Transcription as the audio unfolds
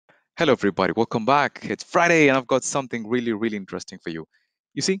Hello, everybody. Welcome back. It's Friday, and I've got something really interesting for you.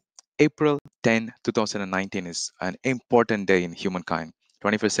 You see, April 10, 2019 is an important day in humankind.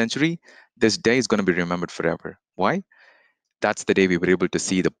 21st century, this day is going to be remembered forever. Why? That's the day we were able to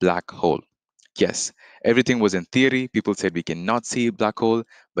see the black hole. Yes, everything was in theory. People said we cannot see a black hole.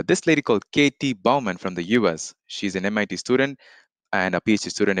 But this lady called KT Bouman from the US, she's an MIT student and a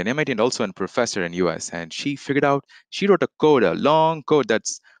PhD student in MIT and also a professor in US. And she figured out, she wrote a code, a long code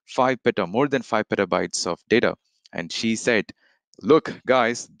that's more than 5 petabytes of data. And she said, look,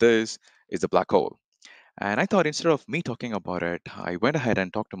 guys, this is a black hole. And I thought instead of me talking about it, I went ahead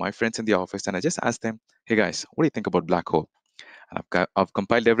and talked to my friends in the office and I just asked them, hey guys, what do you think about black hole? And I've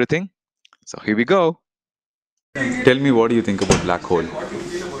compiled everything. So here we go. Tell me, what do you think about black hole?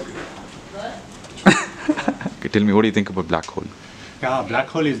 Okay, tell me, what do you think about black hole? Yeah, black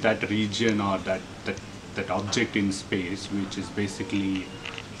hole is that region or that object in space which is basically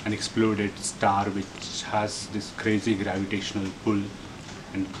an exploded star which has this crazy gravitational pull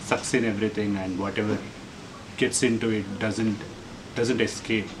and sucks in everything, and whatever gets into it doesn't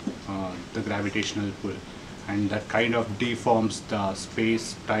escape the gravitational pull, and that kind of deforms the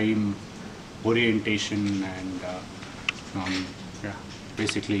space-time orientation and yeah,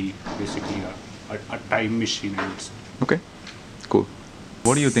 basically a time machine, I would say. Okay, cool.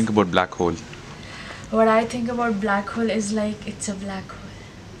 What do you think about black hole? What I think about black hole is like it's a black hole.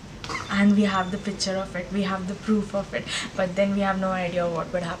 And we have the picture of it, we have the proof of it, but then we have no idea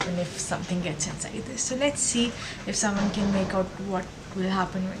what would happen if something gets inside this. So let's see if someone can make out what will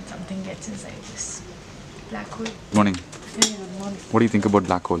happen when something gets inside this black hole. Morning. Hey, good morning. What do you think about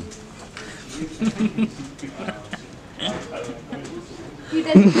black hole?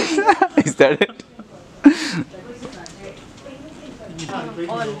 Is that it?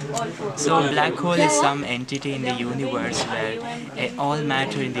 So black hole is some entity in the universe where all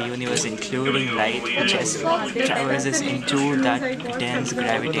matter in the universe, including light, just traverses into that dense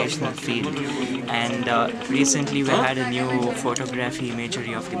gravitational field. And recently we had a new photography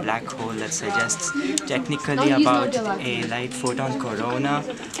imagery of the black hole that suggests technically about a light photon corona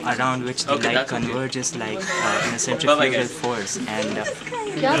around which the light converges like in a centrifugal force. And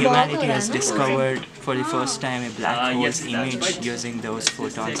humanity has discovered for the first time a black hole's image using those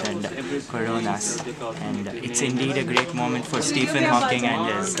photons and coronas, and it's indeed a great moment for Stephen Hawking and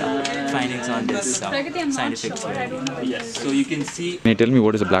his findings on this scientific theory. So you can see. Can you tell me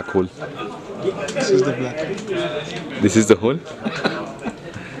what is a black hole? This is the black hole. This is the hole?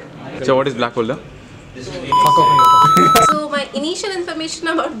 So what is black hole? So my initial information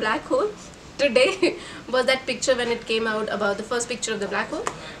about black hole today was that picture when it came out about the first picture of the black hole.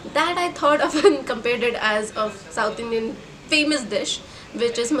 That I thought of and compared it as of South Indian famous dish,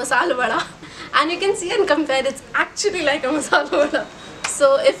 which is masala vada, and you can see and compare, it's actually like a masala vada.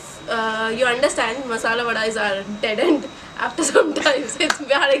 So if you understand, masala vada is our dead end. After some time,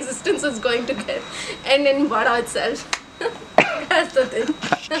 our existence is going to end in vada itself. That's the thing.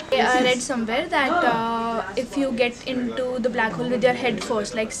 I read somewhere that if you get into the black hole with your head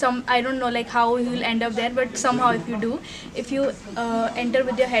first, like I don't know like how you will end up there, but somehow if you enter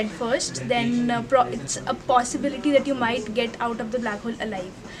with your head first, then it's a possibility that you might get out of the black hole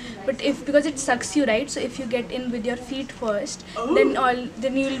alive. But because it sucks you, right? So if you get in with your feet first, then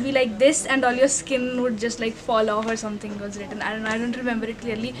you will be like this, and all your skin would just like fall off or something was written. I don't remember it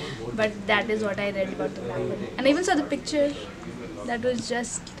clearly, but that is what I read about the black hole. And I even saw the picture. That was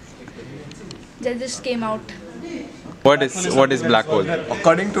just came out. What is black hole?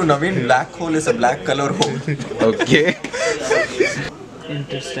 According to Naveen, black hole is a black color hole. Okay.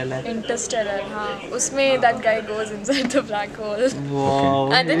 Interstellar, हाँ. उसमें that guy goes inside the black hole. wow.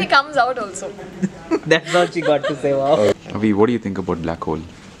 And then he comes out also. That's all she got to say. Wow. Avi, what do you think about black hole?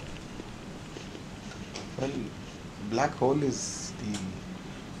 Well, black hole is the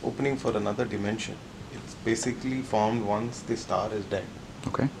opening for another dimension. It's basically formed once the star is dead.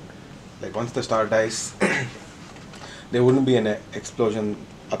 Okay. Like once the star dies, there wouldn't be an explosion.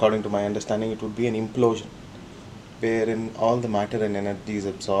 According to my understanding, it would be an implosion, wherein all the matter and energy is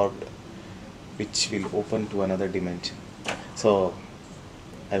absorbed, which will open to another dimension. So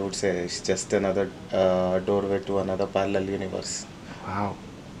I would say it's just another doorway to another parallel universe. Wow.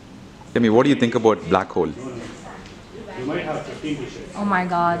 Tell me, what do you think about black hole? Oh my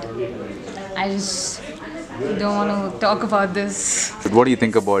god. I just don't want to talk about this. What do you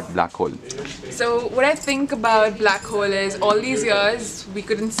think about black hole? So what I think about black hole is all these years we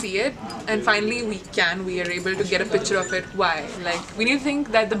couldn't see it, and finally we are able to get a picture of it. Why? Like, we need to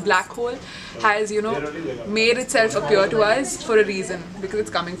think that the black hole has, you know, made itself appear to us for a reason, because it's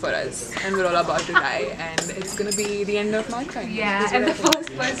coming for us and we're all about to die and it's gonna be the end of mankind. Yeah, and the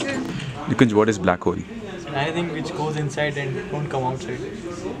first person. Nikunj, what is black hole? Anything which goes inside and won't come outside.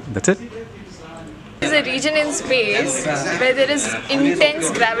 That's it? Is a region in space where there is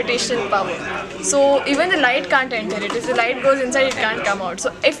intense gravitational power. So even the light can't enter it. If the light goes inside, it can't come out.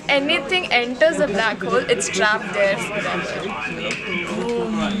 So if anything enters the black hole, it's trapped there forever.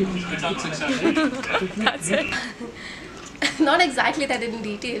 That's it. Not exactly that in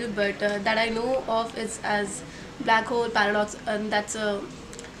detail, but that I know of is as black hole paradox, and that's a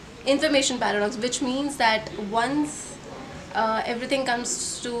information paradox, which means that once everything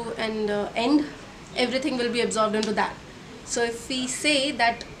comes to an end, everything will be absorbed into that. So if we say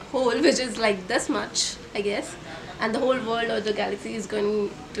that hole, which is like this much, I guess, and the whole world or the galaxy is going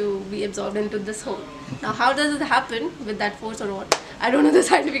to be absorbed into this hole. Now how does it happen, with that force or what? I don't know the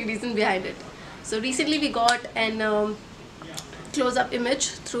scientific reason behind it. So recently we got an close-up image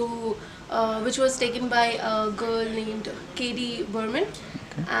through which was taken by a girl named KAITE BOUMAN,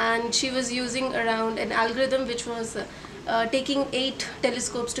 and she was using around an algorithm which was taking 8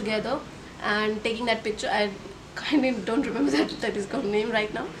 telescopes together and taking that picture. I kind of don't remember that telescope name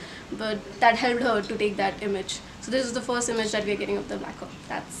right now, but that helped her to take that image. So this is the first image that we are getting of the black hole.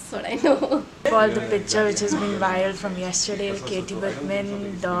 That's what I know. For the picture which has been viral from yesterday, KAITE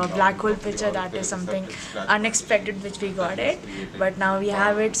BOUMAN, the black hole picture, that is something unexpected which we got it. But now we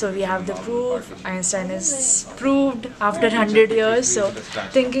have it, so we have the proof. Einstein is proved after 100 years. So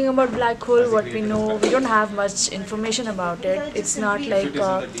thinking about black hole, what we know, we don't have much information about it. It's not like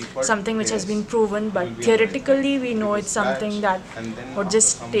something which has been proven, but theoretically we know it's something that would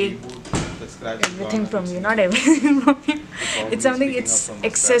just take everything from you, not everything from you. It's something, it's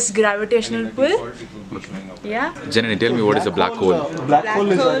excess gravitational pull. Yeah. Janani, tell me, what is a black hole? Black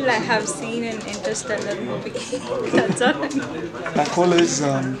hole I have seen in Interstellar movie. That's all. Black hole is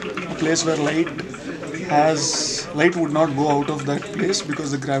a place where light would not go out of that place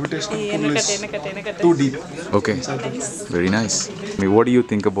because the gravitational pull is too deep. Okay, very nice. I mean, what do you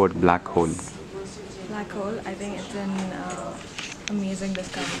think about black hole? Black hole, I think it's an amazing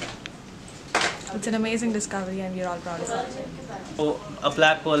discovery. It's an amazing discovery and we're all proud of it. So a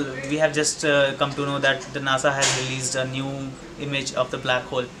black hole, we have just come to know that the NASA has released a new image of the black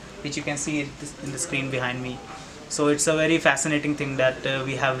hole, which you can see in the screen behind me. So it's a very fascinating thing that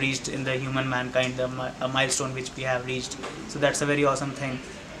we have reached in the human mankind, a milestone which we have reached. So that's a very awesome thing,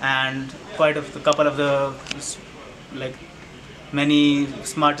 and quite a couple of the many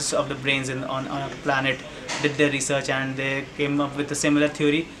smartest of the brains on a planet did their research and they came up with a similar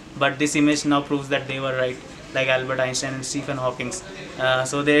theory, but this image now proves that they were right, like Albert Einstein and Stephen Hawking.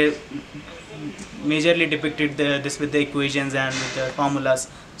 So they majorly depicted this with the equations and with the formulas.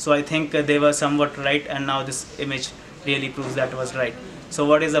 So I think they were somewhat right, and now this image really proves that was right. So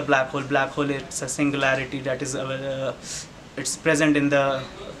what is a black hole? Black hole, it's a singularity that is it's present in the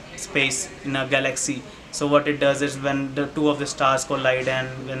space in a galaxy. So what it does is when the two of the stars collide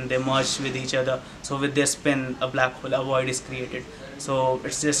and when they merge with each other, so with their spin, a black hole, a void is created. So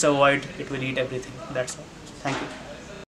it's just a void, it will eat everything. That's all. Thank you.